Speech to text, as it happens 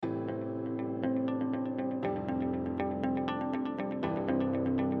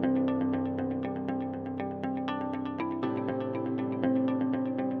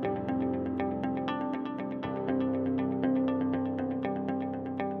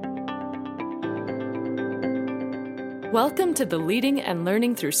Welcome to the Leading and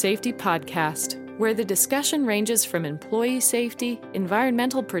Learning Through Safety podcast, where the discussion ranges from employee safety,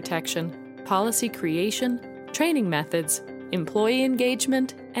 environmental protection, policy creation, training methods, employee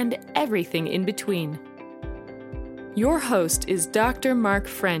engagement, and everything in between. Your host is Dr. Mark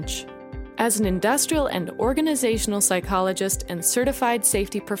French. As an industrial and organizational psychologist and certified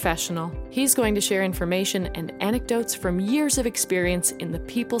safety professional, he's going to share information and anecdotes from years of experience in the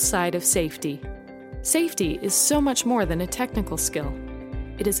people side of safety. Safety is so much more than a technical skill.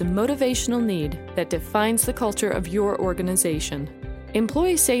 It is a motivational need that defines the culture of your organization.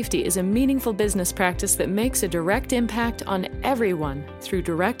 Employee safety is a meaningful business practice that makes a direct impact on everyone through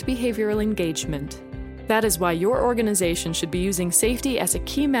direct behavioral engagement. That is why your organization should be using safety as a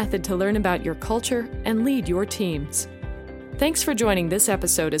key method to learn about your culture and lead your teams. Thanks for joining this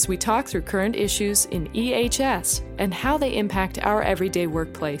episode as we talk through current issues in EHS and how they impact our everyday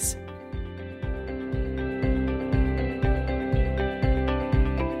workplace.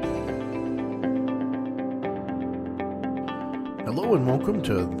 Hello and welcome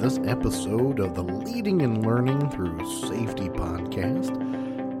to this episode of the Leading and Learning Through Safety podcast.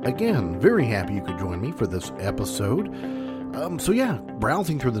 Again, very happy you could join me for this episode.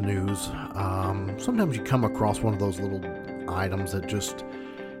 Browsing through the news, sometimes you come across one of those little items that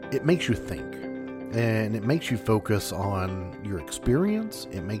it makes you think. And it makes you focus on your experience.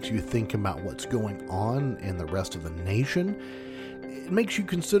 It makes you think about what's going on in the rest of the nation. It makes you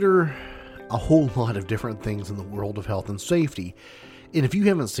consider a whole lot of different things in the world of health and safety. And if you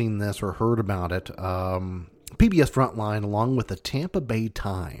haven't seen this or heard about it, PBS Frontline, along with the Tampa Bay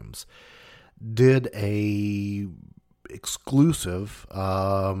Times, did a exclusive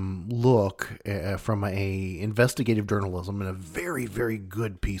look from a investigative journalism and a very, very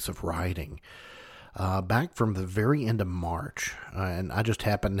good piece of writing back from the very end of March. And I just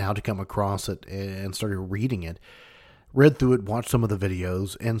happened now to come across it and started reading it, read through it, watched some of the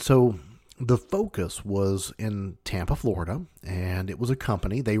videos, and so the focus was in Tampa, Florida, and it was a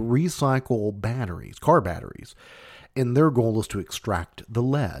company. They recycle batteries, car batteries, and their goal is to extract the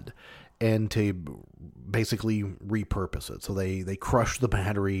lead and to basically repurpose it. So they crush the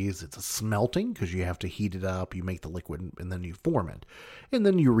batteries. It's a smelting because you have to heat it up. You make the liquid, and then you form it, and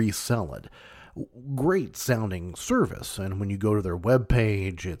then you resell it. Great sounding service. And when you go to their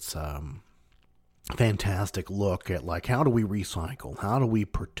webpage, it's fantastic look at how do we recycle? How do we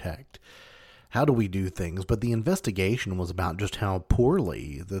protect? How do we do things? But the investigation was about just how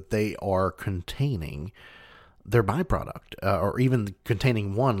poorly that they are containing their byproduct, or even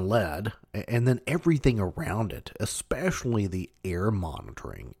containing one, lead, and then everything around it, especially the air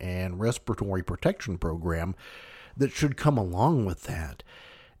monitoring and respiratory protection program that should come along with that.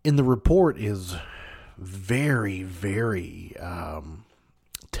 And the report is very, very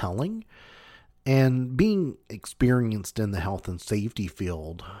telling. And being experienced in the health and safety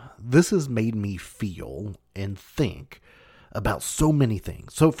field, this has made me feel and think about so many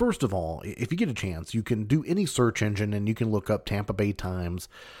things. So first of all, if you get a chance, you can do any search engine and you can look up Tampa Bay Times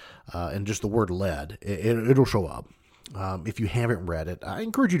and just the word lead. It'll show up. If you haven't read it, I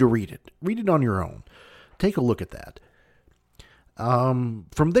encourage you to read it. Read it on your own. Take a look at that.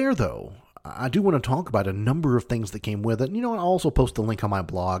 From there, though, I do want to talk about a number of things that came with it. And, I'll also post the link on my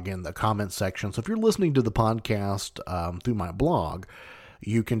blog in the comments section. So if you're listening to the podcast through my blog,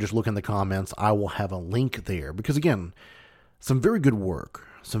 you can just look in the comments. I will have a link there. Because, again, some very good work,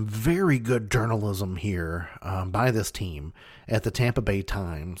 some very good journalism here by this team at the Tampa Bay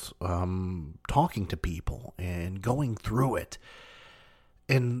Times, talking to people and going through it.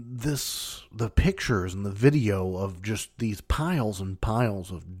 And the pictures and the video of just these piles and piles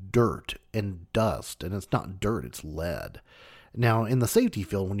of dirt and dust, and it's not dirt, it's lead. Now, in the safety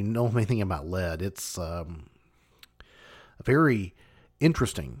field, when you know anything about lead, it's a very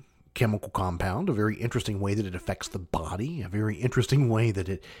interesting chemical compound, a very interesting way that it affects the body, a very interesting way that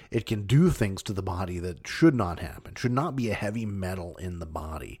it can do things to the body that should not happen, should not be a heavy metal in the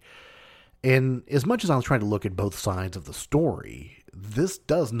body. And as much as I was trying to look at both sides of the story, this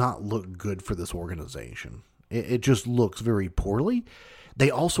does not look good for this organization. It just looks very poorly. They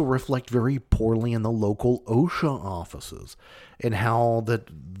also reflect very poorly in the local OSHA offices and how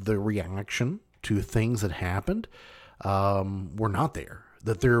the reaction to things that happened were not there.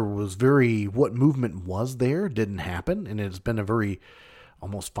 That there was what movement was there didn't happen, and it's been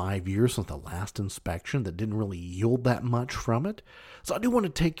almost 5 years since the last inspection that didn't really yield that much from it. So I do want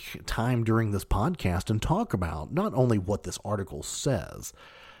to take time during this podcast and talk about not only what this article says,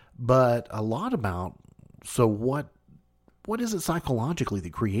 but a lot about, so what is it psychologically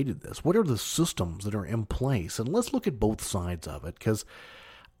that created this? What are the systems that are in place? And let's look at both sides of it, because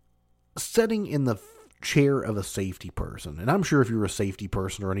setting in the chair of a safety person, and I'm sure if you're a safety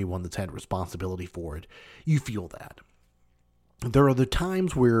person or anyone that's had responsibility for it, you feel that. There are the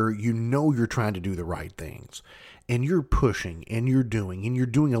times where you know you're trying to do the right things, and you're pushing, and you're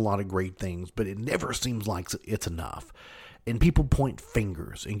doing a lot of great things, but it never seems like it's enough. And people point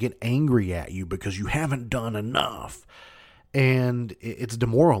fingers and get angry at you because you haven't done enough. And it's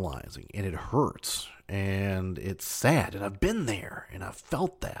demoralizing, and it hurts, and it's sad, and I've been there, and I've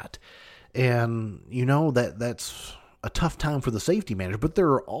felt that. And, you know, that's a tough time for the safety manager, but there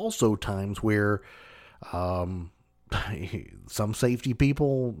are also times where some safety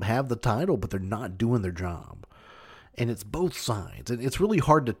people have the title, but they're not doing their job. And it's both sides. And it's really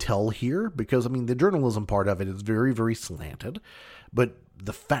hard to tell here because, I mean, the journalism part of it is very, very slanted, but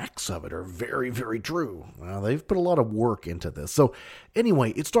the facts of it are very, very true. They've put a lot of work into this. So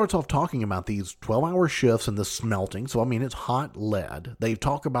anyway, it starts off talking about these 12-hour shifts and the smelting. So, I mean, it's hot lead. They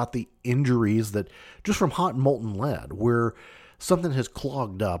talk about the injuries that just from hot molten lead where something has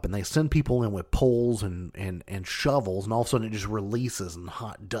clogged up and they send people in with poles and shovels, and all of a sudden it just releases and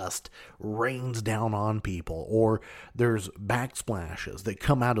hot dust rains down on people. Or there's backsplashes that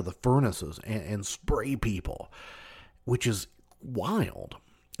come out of the furnaces and spray people, which is wild.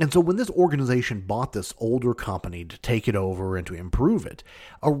 And so when this organization bought this older company to take it over and to improve it,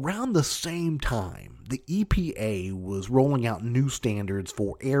 around the same time, the EPA was rolling out new standards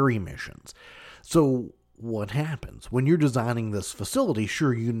for air emissions. So what happens? When you're designing this facility,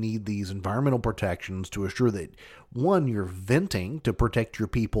 sure, you need these environmental protections to assure that, one, you're venting to protect your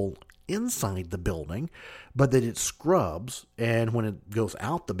people inside the building, but that it scrubs, and when it goes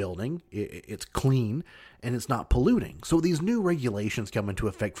out the building, it's clean and it's not polluting. So these new regulations come into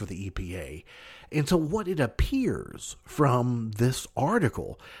effect for the EPA. And so what it appears from this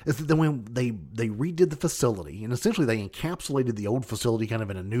article is that when they redid the facility, and essentially they encapsulated the old facility kind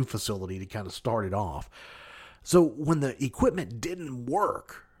of in a new facility to kind of start it off. So when the equipment didn't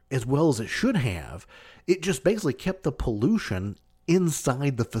work as well as it should have, it just basically kept the pollution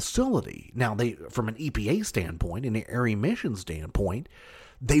inside the facility. Now, from an EPA standpoint, an air emissions standpoint,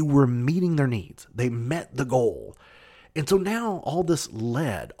 they were meeting their needs. They met the goal. And so now all this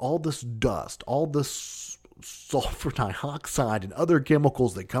lead, all this dust, all this sulfur dioxide and other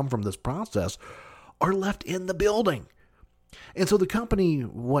chemicals that come from this process are left in the building. And so the company,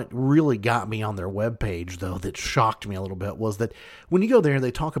 what really got me on their webpage, though, that shocked me a little bit, was that when you go there,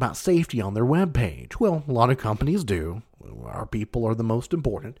 they talk about safety on their webpage. Well, a lot of companies do. Our people are the most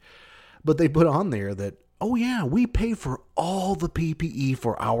important. But they put on there that, oh yeah, we pay for all the PPE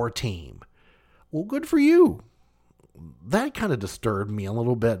for our team. Well, good for you. That kind of disturbed me a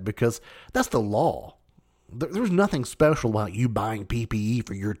little bit because that's the law. There's nothing special about you buying PPE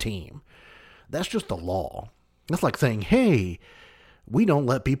for your team. That's just the law. That's like saying, hey, we don't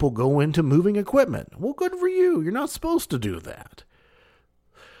let people go into moving equipment. Well, good for you. You're not supposed to do that.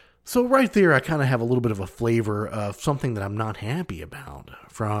 So right there, I kind of have a little bit of a flavor of something that I'm not happy about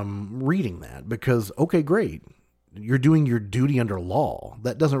from reading that. Because, okay, great. You're doing your duty under law.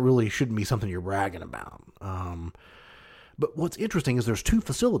 That shouldn't be something you're bragging about. But what's interesting is there's two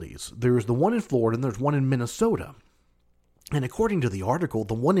facilities. There's the one in Florida and there's one in Minnesota. And according to the article,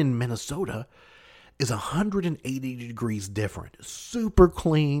 the one in Minnesota is 180 degrees different. Super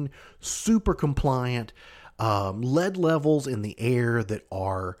clean, super compliant, lead levels in the air that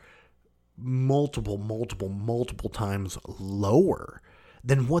are multiple times lower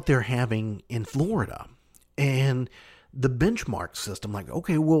than what they're having in Florida. And the benchmark system, like,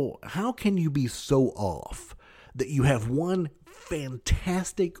 okay, well, how can you be so off that you have one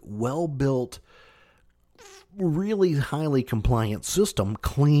fantastic, well-built, really highly compliant system,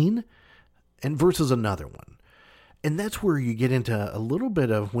 clean, and versus another one? And that's where you get into a little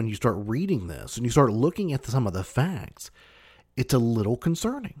bit of, when you start reading this and you start looking at some of the facts, it's a little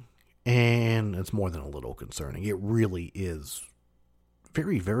concerning. And it's more than a little concerning. It really is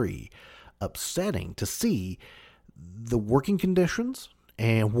very, very upsetting to see the working conditions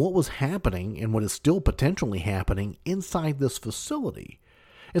and what was happening and what is still potentially happening inside this facility.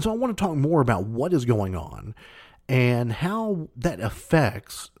 And so I want to talk more about what is going on and how that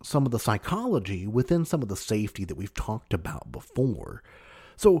affects some of the psychology within some of the safety that we've talked about before.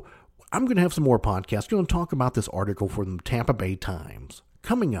 So I'm going to have some more podcasts. I'm going to talk about this article from the Tampa Bay Times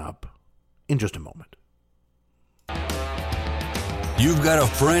coming up in just a moment. You've got a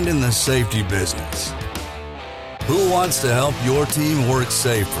friend in the safety business. Who wants to help your team work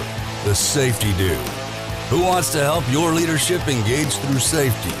safer? The Safety Dude. Who wants to help your leadership engage through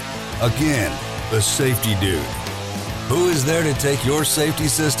safety? Again, the Safety Dude. Who is there to take your safety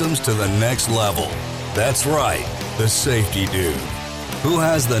systems to the next level? That's right, the Safety Dude. Who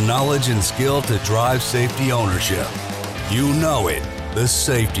has the knowledge and skill to drive safety ownership? You know it, the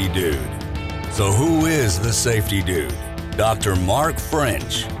Safety Dude. So who is the Safety Dude? Dr. Mark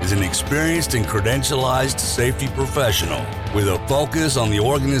French is an experienced and credentialized safety professional with a focus on the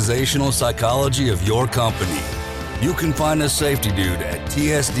organizational psychology of your company. You can find a Safety Dude at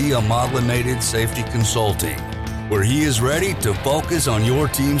TSD Amalgamated Safety Consulting, where he is ready to focus on your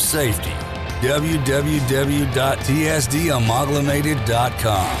team's safety.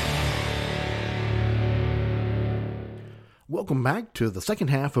 www.tsdamalgamated.com. Welcome back to the second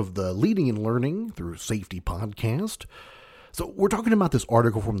half of the Leading and Learning Through Safety podcast. So we're talking about this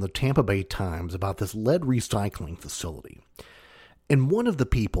article from the Tampa Bay Times about this lead recycling facility. And one of the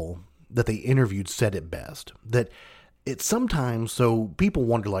people that they interviewed said it best, that it's sometimes, so people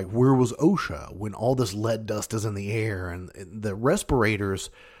wonder, like, where was OSHA when all this lead dust is in the air and the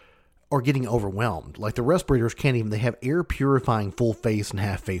respirators are getting overwhelmed? Like, the respirators can't even, they have air purifying full face and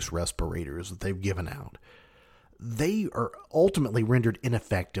half face respirators that they've given out. They are ultimately rendered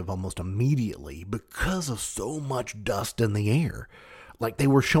ineffective almost immediately because of so much dust in the air. Like, they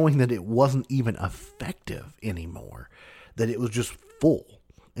were showing that it wasn't even effective anymore, that it was just full.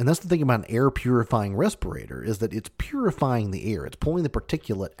 And that's the thing about an air purifying respirator, is that it's purifying the air. It's pulling the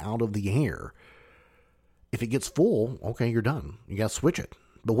particulate out of the air. If it gets full, okay, you're done. You got to switch it.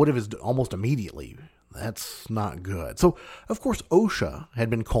 But what if it's almost immediately? That's not good. So, of course, OSHA had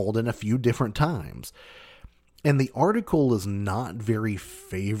been called in a few different times. And the article is not very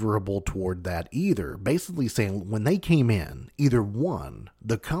favorable toward that either. Basically saying when they came in, either one,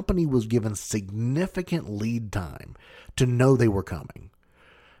 the company was given significant lead time to know they were coming,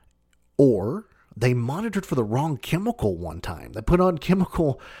 or they monitored for the wrong chemical one time. They put on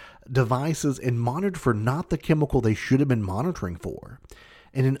chemical devices and monitored for not the chemical they should have been monitoring for.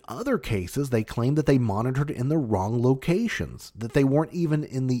 And in other cases, they claimed that they monitored in the wrong locations, that they weren't even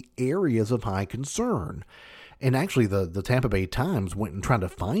in the areas of high concern. And actually, the Tampa Bay Times went and tried to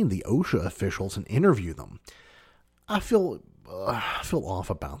find the OSHA officials and interview them. I feel off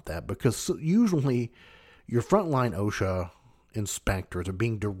about that, because usually your frontline OSHA inspectors are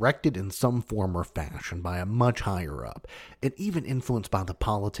being directed in some form or fashion by a much higher up, and even influenced by the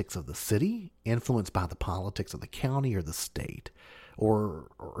politics of the city, influenced by the politics of the county or the state, or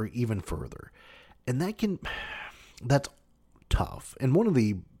even further. And that's tough. And one of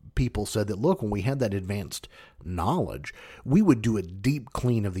the people said that, look, when we had that advanced knowledge, we would do a deep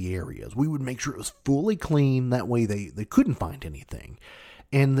clean of the areas. We would make sure it was fully clean. That way they couldn't find anything.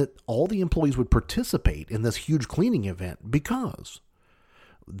 And that all the employees would participate in this huge cleaning event because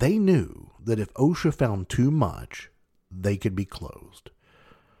they knew that if OSHA found too much, they could be closed.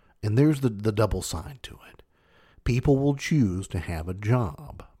 And there's the double side to it. People will choose to have a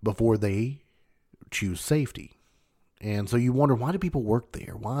job before they choose safety. And so you wonder, why do people work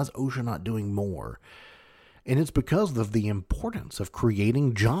there? Why is OSHA not doing more? And it's because of the importance of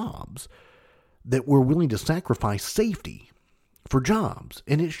creating jobs that we're willing to sacrifice safety for jobs.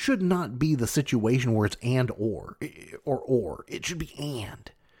 And it should not be the situation where it's and or. It should be and.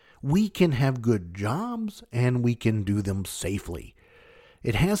 We can have good jobs and we can do them safely.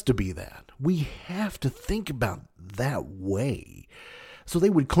 It has to be that. We have to think about that way. So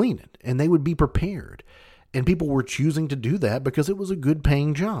they would clean it and they would be prepared. And people were choosing to do that because it was a good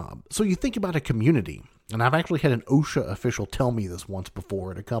paying job. So you think about a community, and I've actually had an OSHA official tell me this once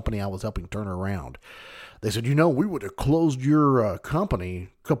before at a company I was helping turn around. They said, we would have closed your company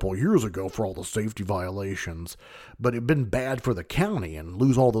a couple of years ago for all the safety violations, but it'd been bad for the county and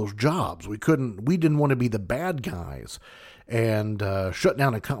lose all those jobs. We didn't want to be the bad guys and shut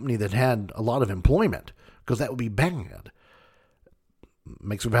down a company that had a lot of employment, because that would be bad.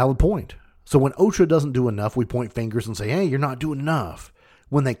 Makes a valid point. So when OSHA doesn't do enough, we point fingers and say, hey, you're not doing enough.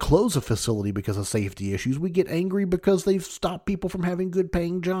 When they close a facility because of safety issues, we get angry because they've stopped people from having good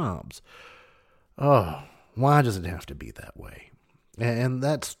paying jobs. Oh, why does it have to be that way? And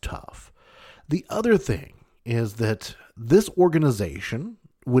that's tough. The other thing is that this organization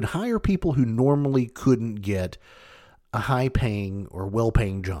would hire people who normally couldn't get a high-paying or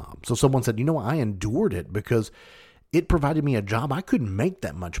well-paying job. So someone said, I endured it because it provided me a job. I couldn't make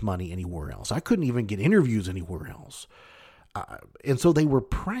that much money anywhere else. I couldn't even get interviews anywhere else. And so they were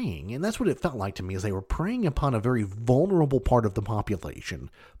preying, and that's what it felt like to me, is they were preying upon a very vulnerable part of the population,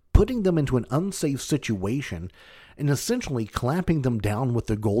 putting them into an unsafe situation, and essentially clamping them down with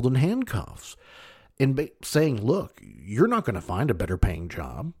the golden handcuffs, and saying, look, you're not going to find a better paying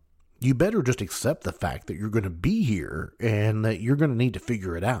job. You better just accept the fact that you're going to be here and that you're going to need to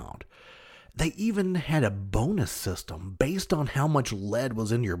figure it out. They even had a bonus system based on how much lead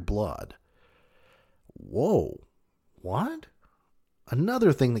was in your blood. Whoa. What?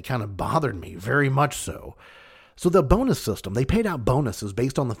 another thing that kind of bothered me, very much so. So the bonus system, they paid out bonuses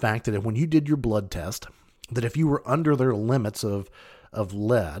based on the fact that when you did your blood test, that if you were under their limits of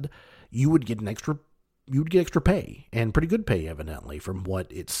lead, you would get extra pay, and pretty good pay, evidently, from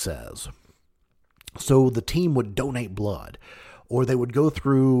what it says. So the team would donate blood, or they would go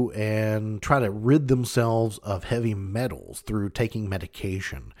through and try to rid themselves of heavy metals through taking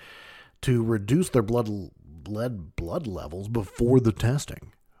medication to reduce their blood levels before the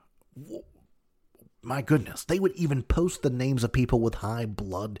testing. My goodness, they would even post the names of people with high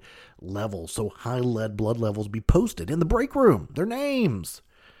blood levels, so high lead blood levels be posted in the break room, their names.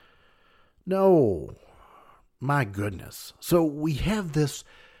 No, my goodness. So we have this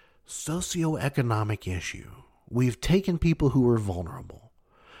socioeconomic issue. We've taken people who are vulnerable.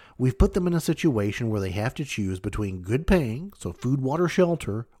 We've put them in a situation where they have to choose between good paying, so food, water,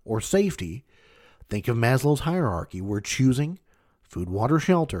 shelter, or safety. Think of Maslow's hierarchy. We're choosing food, water,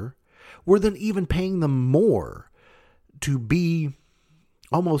 shelter. We're then even paying them more to be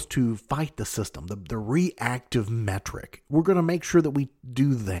almost to fight the system, the reactive metric. We're going to make sure that we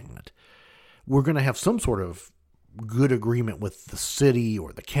do that. We're going to have some sort of good agreement with the city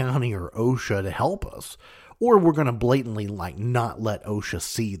or the county or OSHA to help us, or we're going to blatantly not let OSHA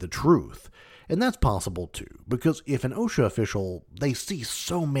see the truth. And that's possible too, because if an OSHA official, they see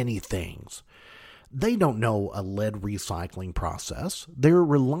so many things. They don't know a lead recycling process. They're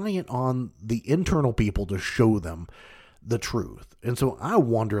reliant on the internal people to show them the truth. And so I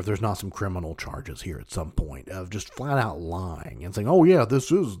wonder if there's not some criminal charges here at some point of just flat out lying and saying, oh yeah,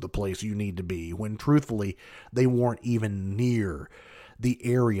 this is the place you need to be, when truthfully they weren't even near the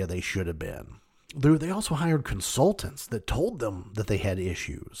area they should have been. They also hired consultants that told them that they had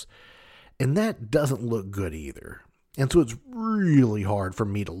issues. And that doesn't look good either. And so it's really hard for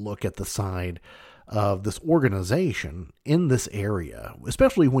me to look at the side of this organization in this area,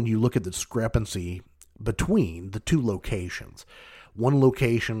 especially when you look at the discrepancy between the two locations. One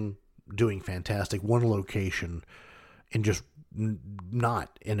location doing fantastic, one location in just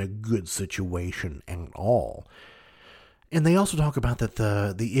not in a good situation at all. And they also talk about that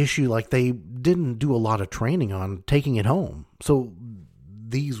the issue, like they didn't do a lot of training on taking it home. So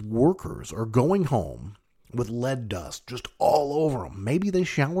these workers are going home with lead dust just all over them. Maybe they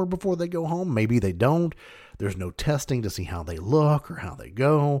shower before they go home. Maybe they don't. There's no testing to see how they look or how they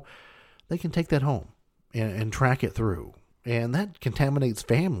go. They can take that home and track it through. And that contaminates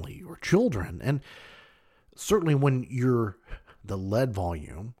family or children. And certainly when the lead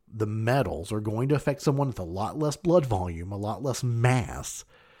volume, the metals are going to affect someone with a lot less blood volume, a lot less mass,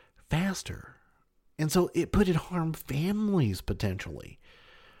 faster. And so it could harm families potentially.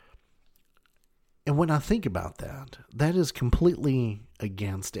 And when I think about that, that is completely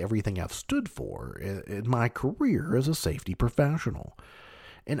against everything I've stood for in my career as a safety professional.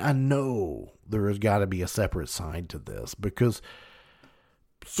 And I know there has got to be a separate side to this, because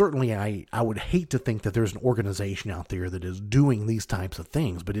certainly I would hate to think that there's an organization out there that is doing these types of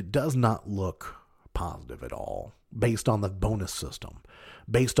things, but it does not look positive at all, based on the bonus system,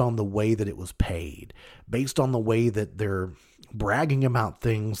 based on the way that it was paid, based on the way that they're bragging about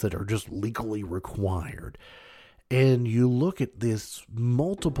things that are just legally required. And you look at this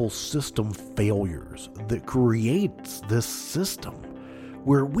multiple system failures that creates this system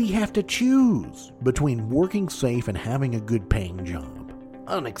where we have to choose between working safe and having a good paying job.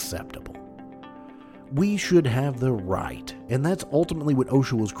 Unacceptable. We should have the right, and that's ultimately what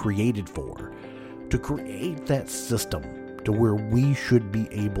OSHA was created for, to create that system to where we should be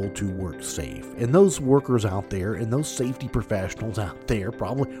able to work safe. And those workers out there and those safety professionals out there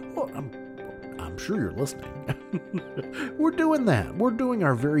probably, well, I'm sure you're listening. We're doing that. We're doing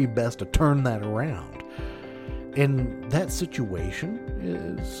our very best to turn that around. And that situation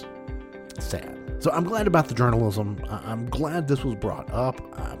is sad. So I'm glad about the journalism. I'm glad this was brought up.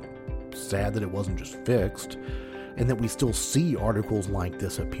 I'm sad that it wasn't just fixed, and that we still see articles like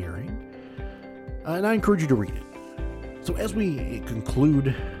this appearing. And I encourage you to read it. So as we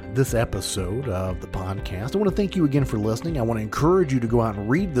conclude this episode of the podcast, I want to thank you again for listening. I want to encourage you to go out and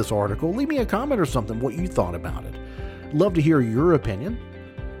read this article. Leave me a comment or something, what you thought about it. Love to hear your opinion.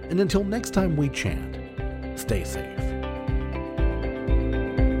 And until next time we chat, stay safe.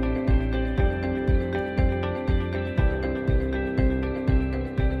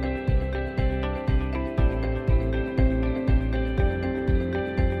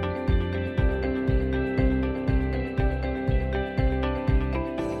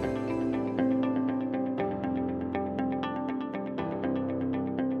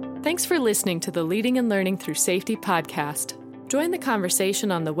 Thanks for listening to the Leading and Learning Through Safety podcast. Join the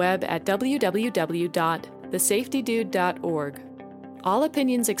conversation on the web at www.thesafetydude.org. All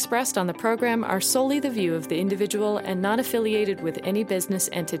opinions expressed on the program are solely the view of the individual and not affiliated with any business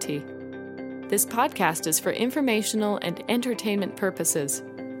entity. This podcast is for informational and entertainment purposes.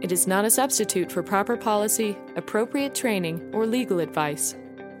 It is not a substitute for proper policy, appropriate training, or legal advice.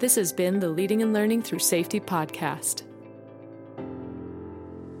 This has been the Leading and Learning Through Safety podcast.